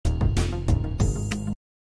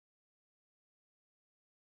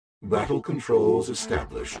Battle controls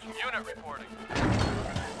established. Unit reporting.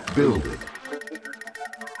 Building.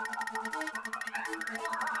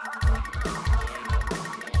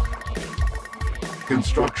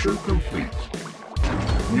 Construction complete.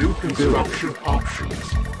 New construction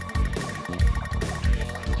options.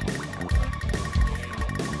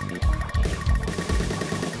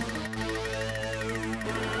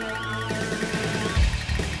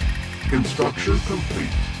 Construction complete.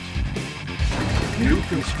 New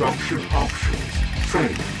construction options.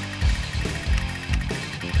 Training.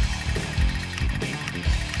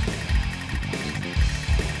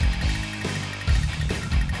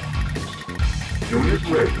 Unit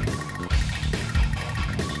ready.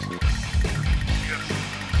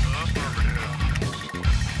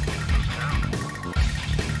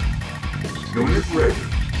 Unit ready.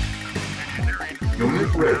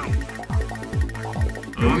 Unit ready.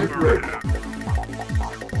 Unit ready.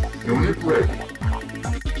 Unit ready.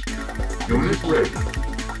 Unit ready.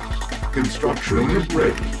 Construction unit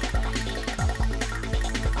ready.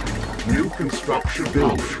 New construction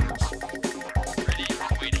buildings.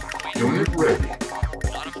 Unit ready.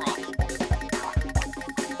 Not a problem.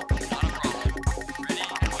 Not a problem. Ready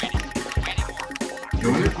and waiting. Waiting order.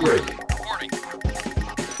 Unit ready. Reporting.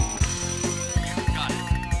 You've got it.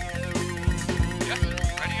 Yes, sir.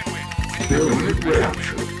 Ready and waiting. Waiting Building order.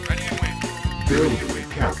 captured. Ready and waiting. Building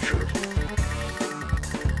captured.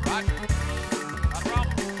 Roger. Not a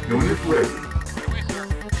problem. Unit ready. Underway, sir.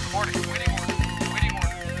 Reporting. Waiting order. Waiting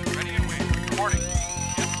order. Ready and waiting. Reporting.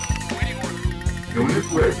 Yes, sir. Waiting order. Unit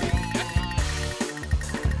ready. Yes, sir.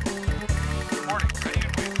 Reporting. Ready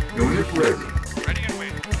and waiting. Unit ready. Ready and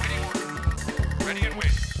waiting. Waiting order. Ready and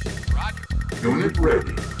waiting. Roger. Unit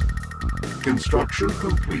ready. Construction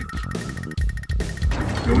complete.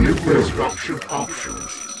 Unit construction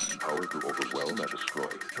options. Power to overwhelm and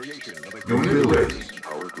destroy. Unit ready.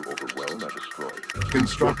 Power to overwhelm and destroy.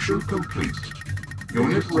 Construction complete.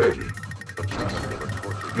 Unit ready.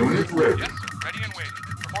 Unit ready. Yes, sir. Ready and waiting.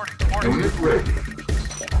 Reporting. Reporting. Unit ready.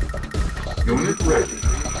 Unit ready.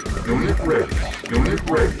 Unit ready. Unit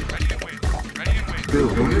ready. Ready and waiting. Ready and waiting.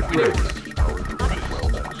 Build unit ready. Power to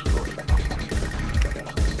overwhelm and destroy.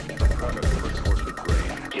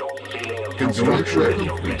 Construction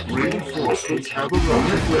complete. Reinforcements have arrived.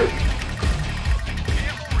 Unit ready.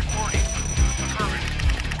 Vehicle reporting. Affirmative.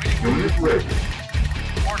 Waiting. Unit ready.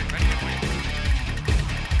 Reporting. Ready and waiting.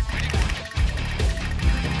 Waiting order.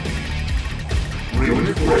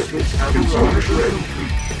 Reinforcements have arrived.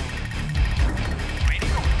 Complete.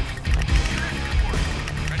 Waiting order. Unit reporting.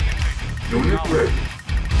 Ready and waiting. Unit ready.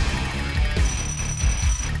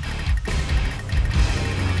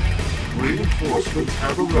 Reinforcements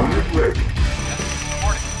have arrived. Ready. Yes,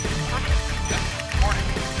 reporting. Affirmative. Yes, reporting.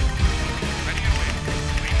 Ready and waiting.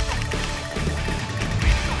 Waiting order.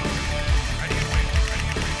 Waiting order. Ready and waiting. Ready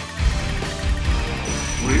and waiting.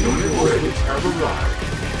 Reinforcements have arrived.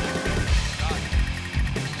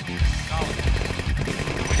 Solid.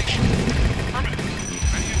 Waiting. Affirmative.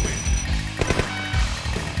 Ready and waiting.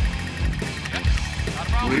 Yes, not a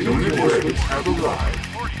problem. Reinforcements have arrived.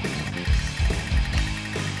 Reporting.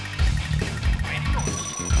 Waiting order.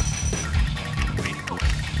 Waiting order.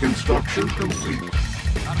 Construction complete.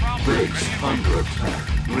 Not a problem. Base under attack.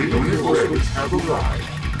 Reinforcements have arrived.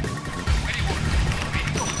 Waiting order.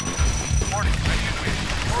 Waiting order. Reporting. Ready and waiting.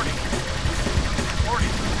 Reporting.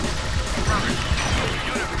 Reporting. Affirmative.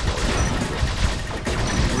 Unit reporting.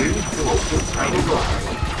 Reinforcements have arrived.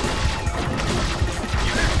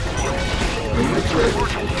 Unit reporting. Unit ready.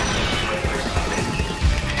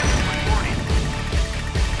 Vehicle reporting.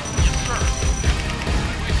 Yes, sir.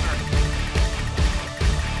 Underway, sir.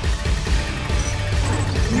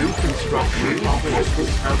 New construction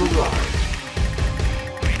reinforcements have arrived.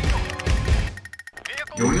 Waiting order.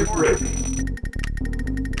 Vehicle Unit reporting. ready.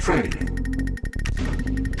 Training.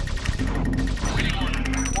 Waiting order.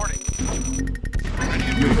 Reporting. Ready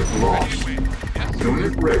and Unit waiting. lost. Ready and waiting. Yes, sir.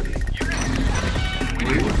 Unit ready. Unit reporting.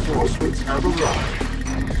 Waiting order. Reinforcements have arrived.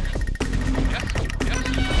 Yes, sir. Yes,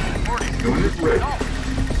 sir. Reporting. Unit ready. No.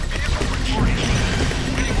 Vehicle reporting.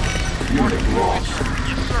 Waiting order. Unit lost.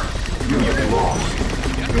 Yes, sir. Unit lost.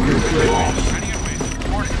 Yes, Unit sir. lost. Ready and waiting.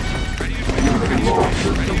 Reporting. Ready and waiting. Unit lost.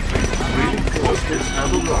 Ready and waiting. Reinforcements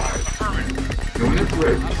have arrived. Affirmative. Unit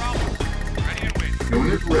ready. Not a problem. Ready and waiting.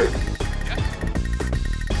 Unit ready. Yes, sir.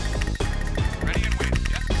 Ready and waiting.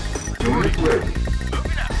 Yes, sir. Unit ready.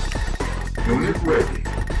 Moving out. Unit ready.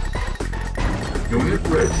 Unit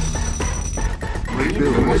ready.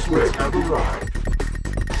 Reinforcements have arrived.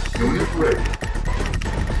 Unit ready.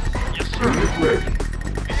 Yes, sir. Unit ready.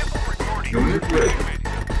 Vehicle reporting. Unit ready.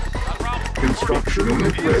 Not a problem. Construction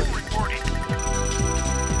unit Vehicle ready. reporting.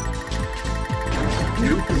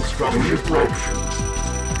 New construction options.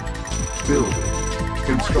 Building.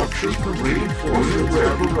 Construction for reinforcements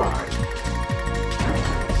have arrived.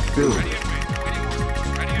 Building.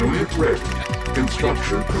 Unit ready.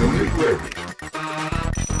 Construction unit ready.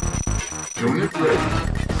 Unit ready.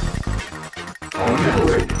 Unit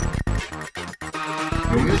ready.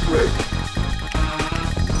 Unit ready.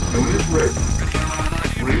 Unit ready.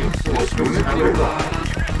 Reinforcements have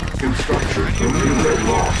arrived. Construction unit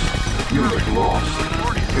lost. Unit lost.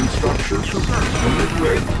 Construction unit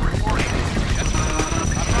ready.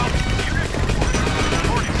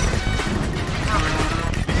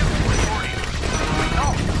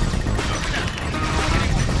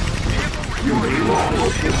 Unit lost.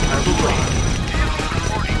 Have arrived.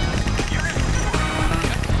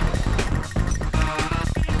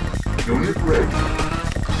 Unit ready.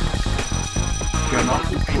 Cannot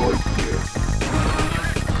deploy here.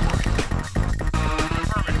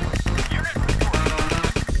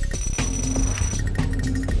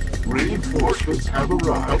 Reinforcements have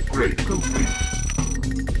arrived. Upgrade complete.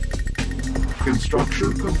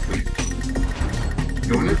 Construction complete.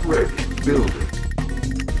 Unit ready. Building.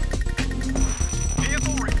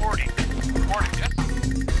 Vehicle reporting. Reporting, yes.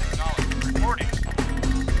 Acknowledged. Reporting.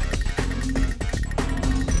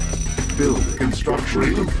 Building. Construction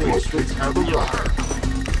reinforcements have arrived.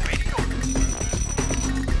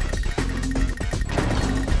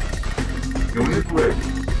 Unit ready.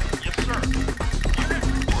 Yes, sir. Unit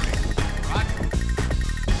reporting. Roger.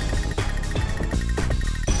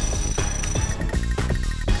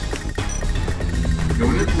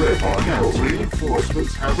 Unit ready. Now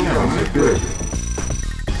reinforcements have arrived. Building.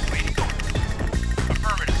 Waiting orders.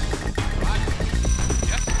 Affirmative. Roger.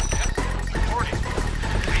 Yes, yes. Reporting.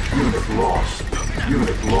 Unit lost.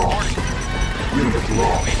 Unit lost. Unit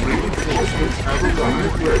lost. Reinforcements have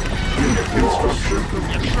arrived. Ready. Unit construction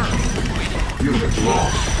complete. Yes, sir. Unit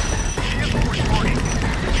lost. Vehicle reporting.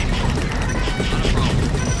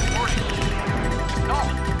 Reporting.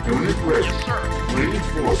 Acknowledged. Unit ready. Yes, sir.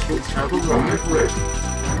 Reinforcements have arrived. Unit ready.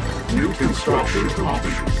 New construction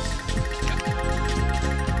options.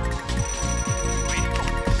 Waiting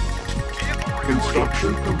orders. Vehicle reporting.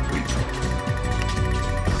 Construction complete.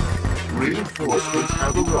 Reinforcements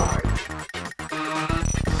have arrived.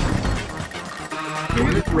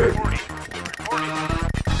 Unit ready. Reporting. Reporting.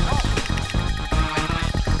 Acknowledged.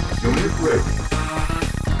 Unit ready.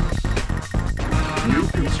 New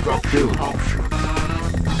construction options.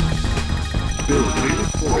 Build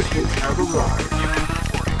reinforcements have arrived. Unit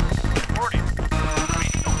reporting. Reporting.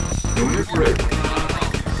 Unit ready.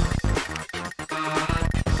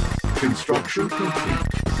 Construction complete.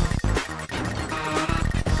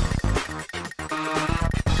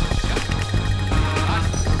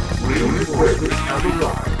 Reinforcements have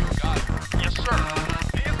arrived. Got it. Yes, sir.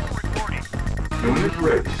 Vehicle reporting. Unit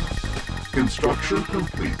ready. Construction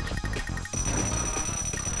complete.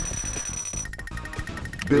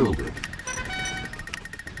 Building.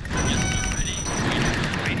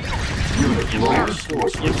 Unit lost.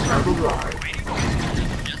 Reinforcements have arrived. Waiting orders.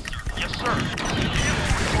 Yes, sir.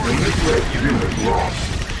 Unit ready. Unit lost.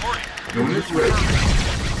 Reporting. Unit ready.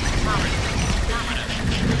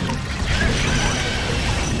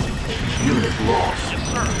 Unit lost. Yes,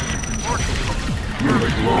 sir. Reporting.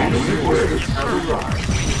 Unit lost. Reinforcements have arrived.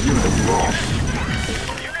 Unit lost.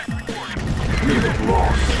 Unit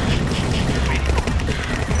lost.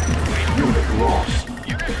 Unit lost.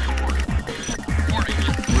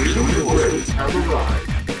 Reinforcements have arrived.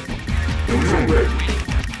 Unit ready.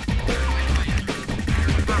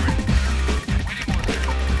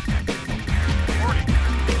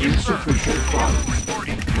 Insufficient funds.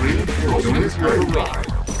 Reinforcements have arrived.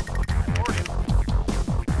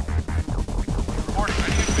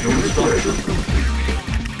 Construction complete.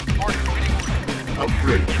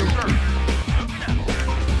 Upgrade complete.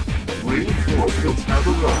 Reinforcements have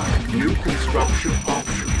arrived. New construction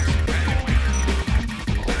options.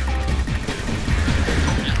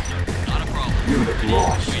 Unit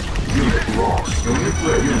lost. Unit lost. Unit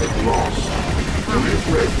ready. Unit lost. Unit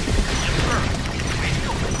ready.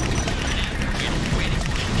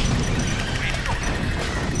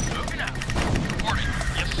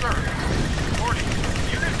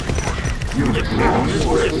 Unit lost.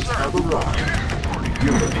 Reinforcements have arrived.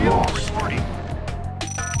 Unit lost. Waiting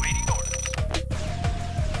orders.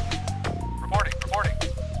 Reporting, reporting.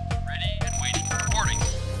 Ready and waiting. Reporting.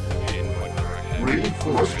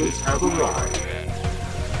 Reinforcements have arrived.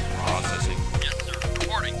 Processing. Yes, sir.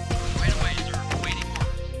 Reporting. Right away, sir. Waiting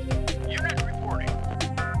orders. Unit reporting.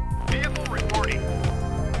 Vehicle reporting.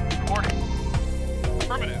 Reporting.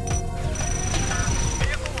 Affirmative.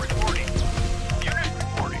 Vehicle reporting. Unit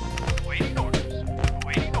reporting. Waiting orders.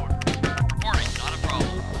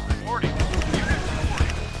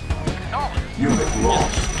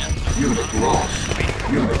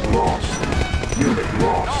 lost. Unit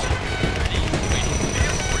lost.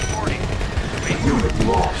 Vehicle reporting. Unit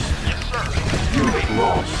lost. Yes, sir. Unit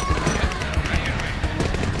lost. Ready and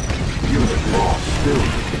waiting. Unit lost.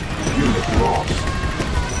 Building. Unit lost.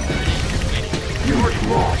 Unit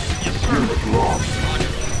lost. Unit lost.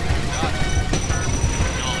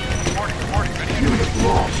 Reporting, reporting, ready and Unit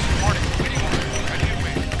lost. reporting. Waiting order. Ready and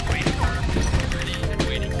waiting. Waiting order. Ready and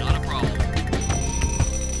waiting. Not a problem.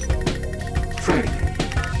 Training.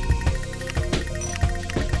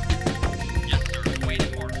 Yes, sir.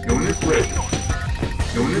 Waiting order. Unit ready.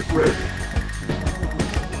 Unit ready.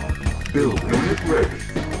 Build. Unit ready.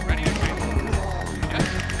 Ready and waiting. Yes,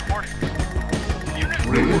 reporting. Unit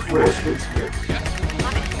Reinforcements ready. yes,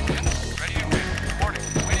 affirmative. Yes, ready and waiting. Reporting.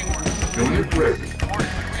 Waiting order. Unit ready.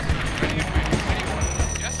 Reporting. Ready and waiting. Waiting order.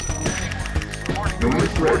 Yes, sir. Waiting order. Reporting.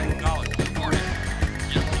 Unit ready. Acknowledged. Reporting.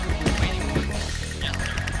 Yes, sir. Waiting order. Yes,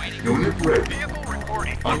 sir. Waiting. Unit ready. Vehicle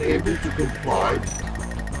reporting. Unable to comply.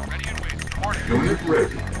 Ready and waiting. Reporting. Unit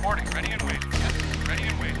ready. Reporting. Ready and waiting. Yes, ready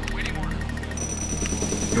and waiting. Waiting order.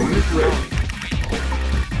 Unit ready.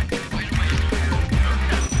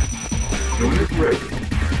 Unit ready.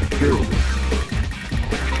 Building.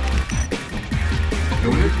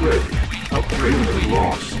 Unit ready. Upgrade. Unit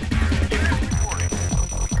lost. Unit reporting.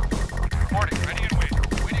 Reporting. Ready and waiting.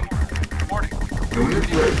 Waiting order. Reporting. Unit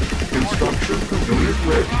ready. Construction. Unit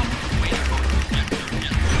ready.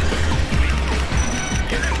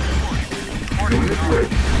 Unit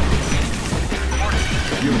ready.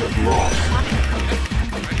 Unit lost.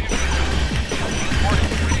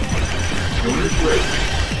 Unit ready.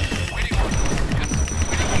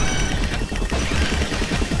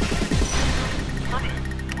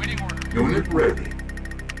 Unit ready.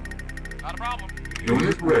 Not a problem.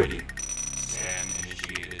 Unit ready. Scan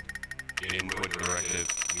initiated. Input directive.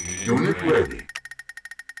 Unit ready.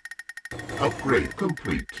 Upgrade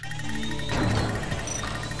complete. Link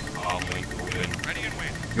open. Ready and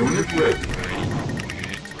waiting. Unit ready. Ready.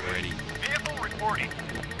 Units ready. Vehicle reporting.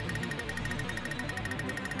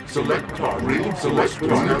 Select target. Select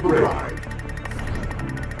target. Have arrived.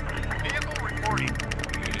 Vehicle reporting.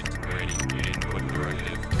 Units ready. Input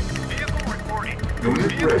directive. Vehicle reporting.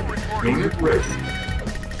 Unit Vehicle ready. reporting. Unit ready.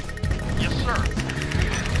 Yes, sir.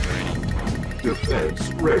 Ready. Defense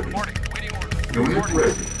ready. Reporting. Waiting order. Unit Reporting.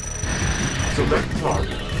 ready. Select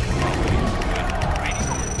target.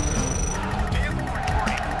 Vehicle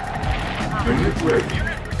reporting. Unit ready.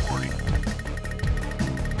 Unit reporting.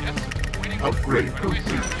 Yes, sir. Waiting order. Upgrade Right away, complete.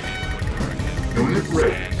 sir. Unit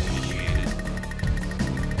ready.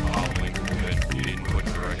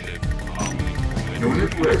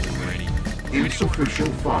 Unit ready.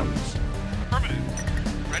 Insufficient funds. Affirmative.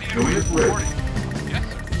 Ready and Unit waiting. ready. Reporting. Yes,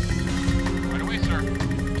 sir. Right away, sir.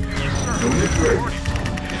 Yes, sir. Unit ready. Reporting.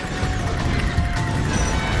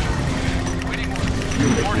 Waiting order.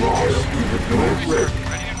 Unit Reporting. lost. Right Unit away, sir. ready.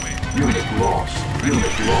 Ready and waiting. Unit lost.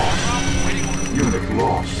 Unit lost. Waiting order. Unit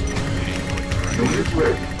lost. Unit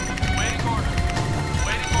ready. Waiting order.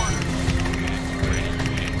 Waiting order.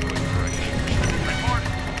 Reporting.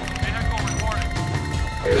 Vehicle reporting.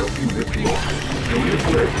 Air unit lost. Unit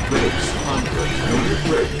ready. Brakes under. Unit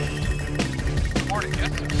ready. Reporting.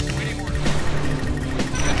 Yes, sir. Waiting order.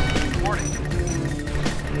 Yes, sir. Reporting.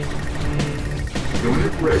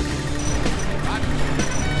 Unit ready. Got it.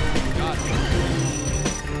 Got it.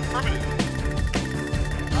 Affirmative.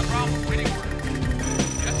 Not a problem. Waiting order.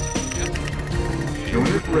 Yes, sir. Yes, sir.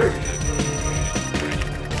 Unit ready.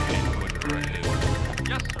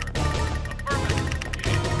 Yes, sir. Affirmative.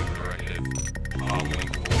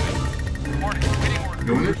 Reporting. Waiting order.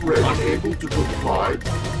 Unit ready. Unable to comply.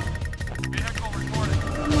 Vehicle reporting.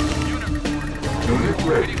 Unit reporting. Unit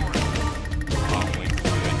ready. Waiting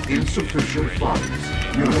order. Insufficient funds.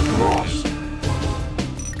 Unit lost.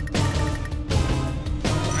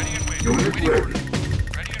 Ready and waiting. Unit Waiting ready. order.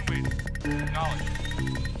 Ready and waiting. Acknowledged.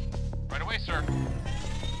 Right away, sir.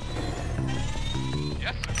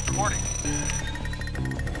 Yes, sir. Reporting.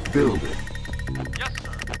 Building. Yes,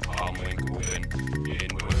 sir.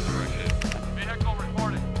 Vehicle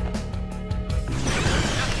reporting.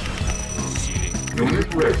 Yes, sir. Unit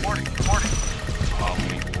ready. Reporting. Reporting.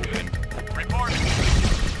 Reporting.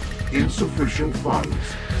 Insufficient funds.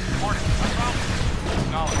 Reporting. No problem.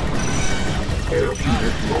 Acknowledged. Air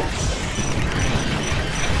unit lost.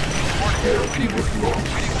 Reporting. Air Waiting unit order. lost.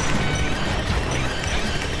 Waiting order.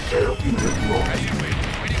 Air unit lost. Ready and waiting.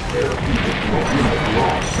 Waiting order. Air unit lost. Unit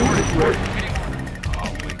lost. Unit ready. Waiting order.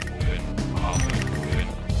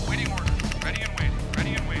 Waiting order. Ready and waiting.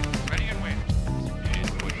 Ready and waiting. Ready and waiting.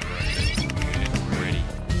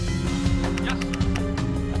 Yes, sir.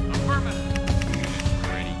 Affirmative.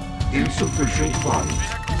 Insufficient funds.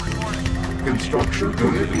 Vehicle reporting. Construction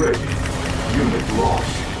unit ready. Unit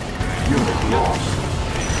lost. Unit lost.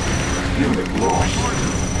 Unit lost.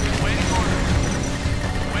 Waiting order.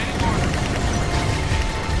 Waiting order.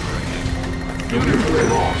 Unit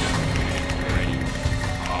lost.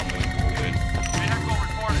 Vehicle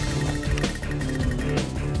reported.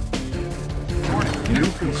 New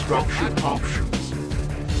construction options.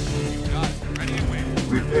 Got it. Ready and waiting.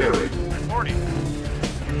 Repairing. Reporting.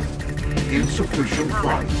 Insufficient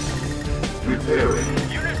funds. Repairing.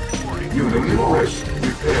 Unit reporting. Unit lost.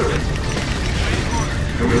 Repairing. Waiting order.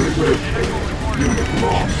 Unit ready. Unit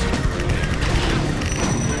lost.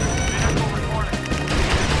 Vehicle reported.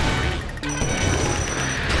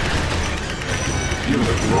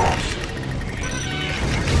 Unit lost.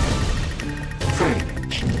 Training.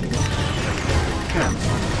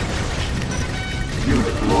 Cancel.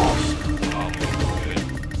 Unit lost.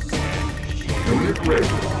 Unit ready.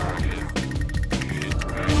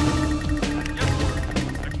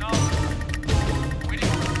 Acknowledged.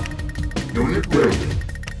 Waiting order. Unit ready.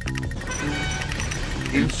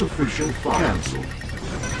 Insufficient funds. Cancel.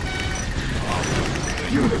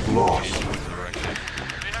 Unit lost.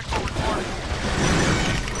 Vehicle reported.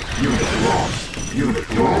 Unit lost. Unit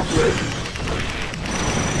lost. Ready.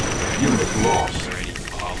 Unit lost.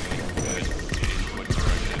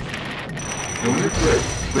 Unit ready.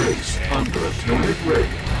 Base under it. Unit ready.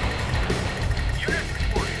 Unit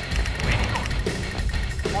reporting. Waiting order.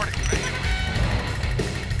 Reporting. Ready and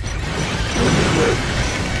Unit ready.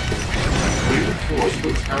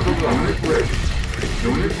 Reinforcements have arrived. Unit ready.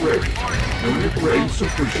 Unit ready. Unit ready.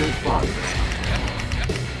 Insufficient funds.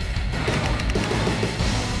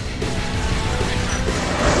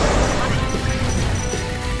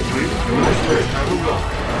 Reinforcements have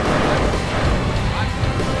arrived.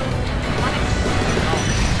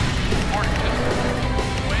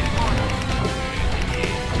 waiting order.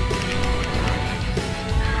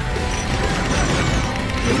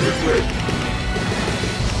 Unit ready.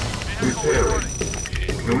 Vehicle Repairing. reporting.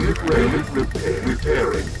 Unit ready. Unit repair.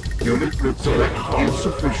 Repairing. Unit select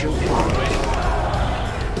insufficient funds.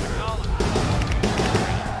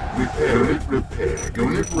 Repair. Unit repair.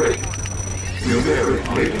 Unit ready. Unit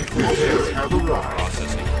ready. Repairs have arrived.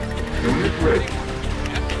 Unit ready.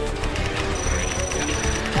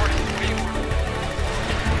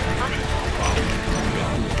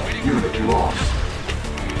 Unit lost.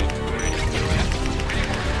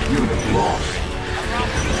 Unit lost.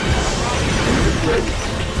 Unit ready.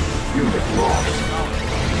 Unit lost.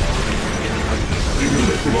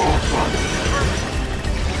 Unit lost.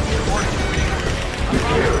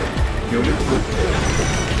 Repairing. Unit repair.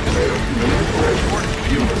 Unit ready.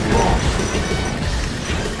 Unit lost.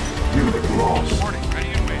 Unit lost.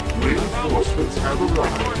 Reinforcements have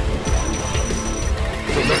arrived.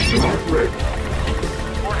 Select unit ready.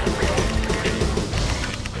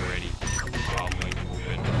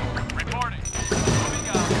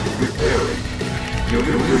 Repairing.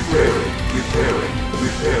 Unit repairing. Repairing.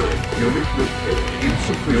 Repairing. Unit repair.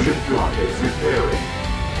 Insufficient funds. Repairing.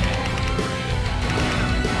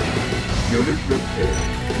 Unit repair.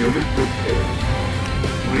 Unit repair.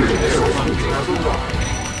 Reinforcements have arrived.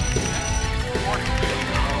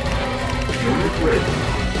 Unit ready.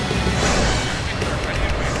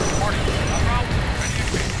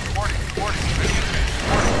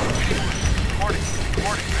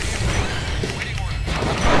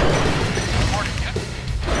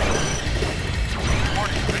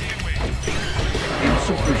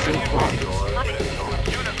 Insufficient funds.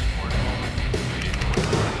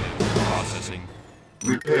 Processing.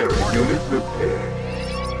 Repairing. Unit repair.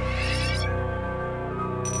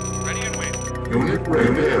 Ready and waiting. Unit ready.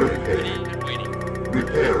 Ready Repair. and waiting.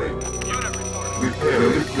 Repairing. Unit report. Repair.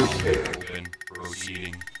 Unit repaired. Open.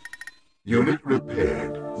 Proceeding. Unit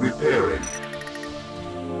repaired. Repairing.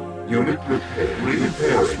 Unit repaired.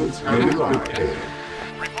 Reinforcements have arrived. Repaired.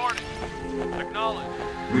 Reporting. Acknowledged.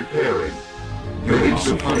 Repairing. Unit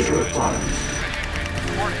insufficient funds.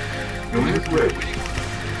 Reporting. Unit ready.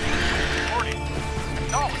 Reporting.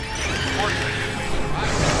 Acknowledged. Reporting. Ready and waiting.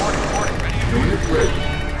 Reporting. Reporting. Ready and waiting. Unit ready.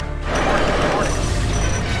 Reporting.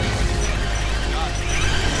 Reporting. Got it.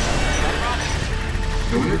 No problem.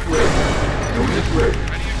 Unit ready. Unit ready.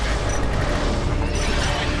 Ready and waiting.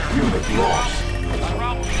 Unit lost. No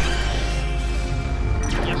problem.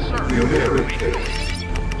 Yes, sir. Unit repaired.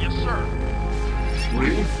 Yes, sir.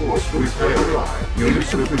 Reinforcements have arrived. Unit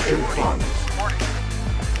sufficient funds. Reporting.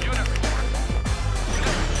 Unit report.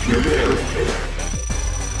 Unit repaired.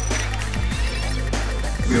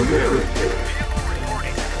 Unit repaired. Vehicle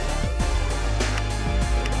reporting.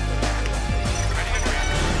 Ready and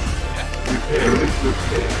waiting. Yes. Repair. Unit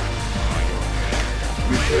repaired.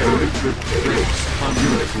 Repair. Unit repaired.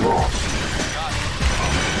 Unit lost.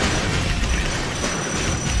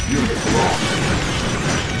 Unit lost.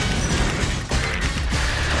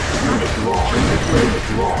 Unit lost. Unit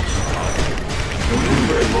lost.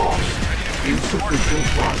 Unit lost. Insufficient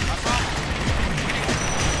funds.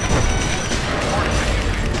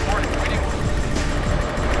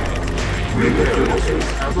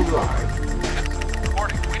 Reinforcements have arrived.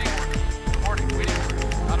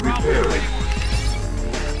 Repairing.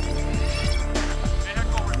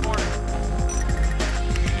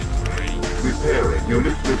 Repairing.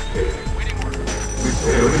 Unit repaired.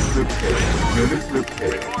 Repairing. Repaired. Unit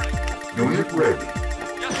repaired. Unit ready.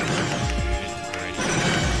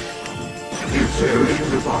 Repairing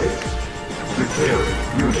device. Repairing.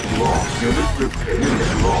 Unit lost. Unit repaired.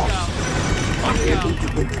 Unit lost. Unable to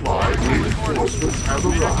comply. Reinforcements have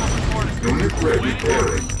arrived. Unit ready.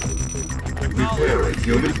 Repairing. Repairing.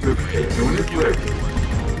 Unit repaired. Unit ready.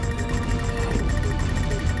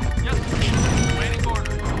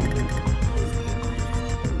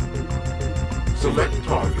 Select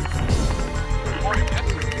target.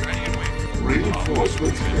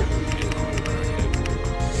 Reinforcements ready.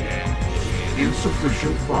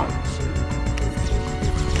 Insufficient funds.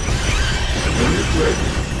 Unit ready.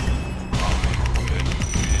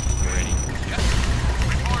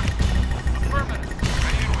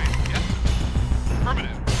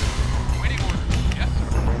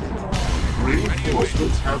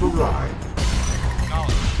 Reinforcements have arrived.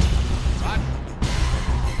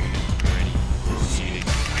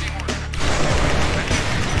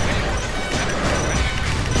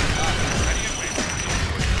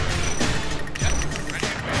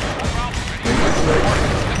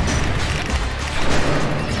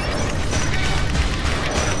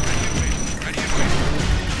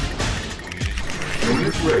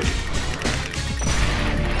 Unit ready.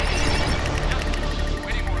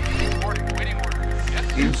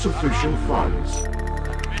 Insufficient funds.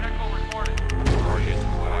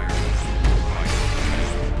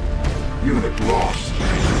 Unit lost.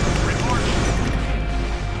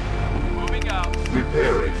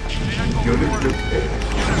 Repairing. Unit repaired.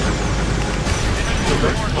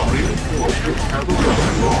 Select reinforcements have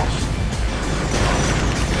arrived. Lost.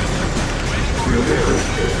 Unit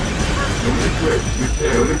repaired. Unit ready.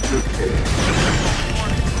 Repair. Unit repaired.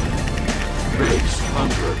 Base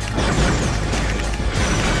under attack.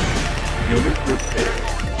 Unit repaired.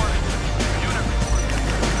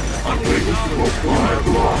 Unable to apply.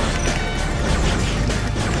 Lost.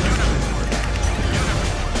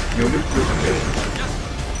 Unit repaired.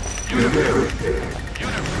 Unit repaired.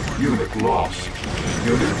 Unit lost.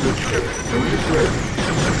 Unit repaired. Unit ready.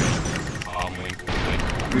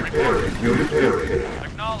 Repairing. Unit repaired.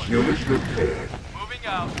 Unit repaired. Moving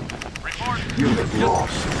out. Reporting. Unit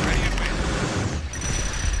lost. Ready and waiting.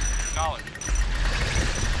 Acknowledged.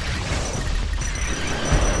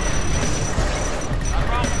 Not a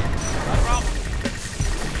problem. Not a problem.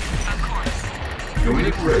 Of course.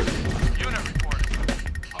 Unit ready. Unit reporting.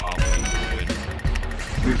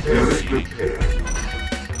 Unit repaired.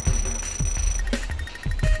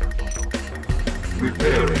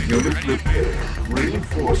 Repairing. Unit repaired.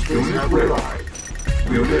 Reinforcements have arrived.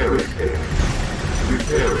 Unit repaired.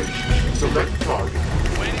 Repairing. Select target.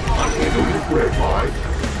 Waiting on. Unit ready.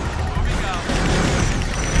 Moving out.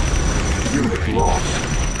 Unit lost.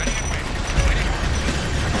 Ready and waiting.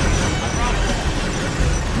 Not a problem.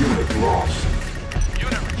 Unit lost.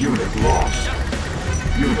 Unit reporting. Unit lost.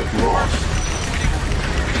 Unit lost.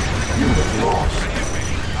 Unit lost. Ready and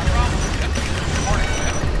waiting. Not a problem. Reporting.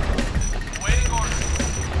 Waiting order.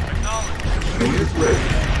 Acknowledged. Unit ready.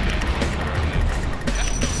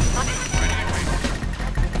 Affirmative. Ready and waiting.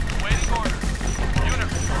 Waiting order. Unit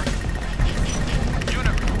reporting.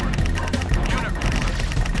 Unit reporting. Unit reporting.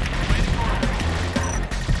 Waiting order.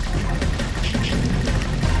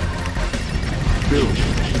 Building.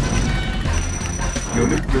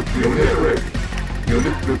 Unit ready.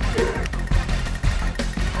 Unit repaired.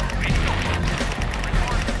 Waiting order.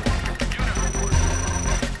 Reporting. Unit reporting.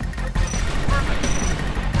 Affirmative.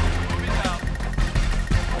 Moving out.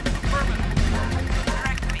 Affirmative.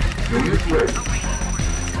 Direct me. Unit ready.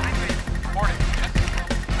 Reporting. Yes.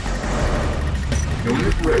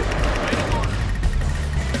 Unit ready. Waiting order.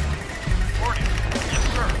 Reporting. Yes,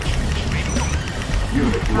 sir. Waiting order.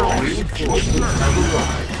 Unit lost. Reinforcements have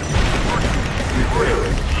arrived.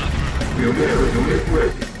 Repairing. Unit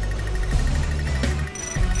ready.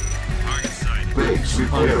 Target sighted. Base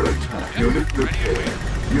repair attack. Unit repaired.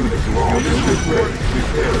 Unit lost. Unit ready.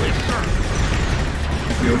 Repairing.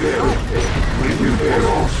 Unit repaired. Unit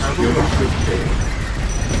lost. Unit repaired.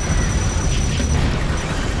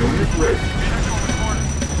 Unit ready. Vehicle reporting.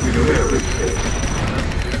 Unit repaired.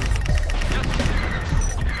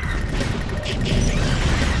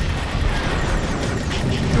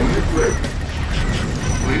 Unit ready.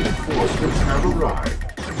 Reinforcements have arrived.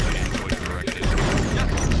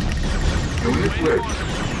 Unit ready.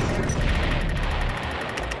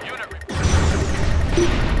 Unit report.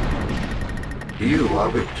 You are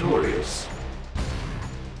victorious.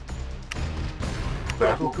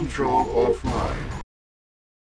 Battle control offline.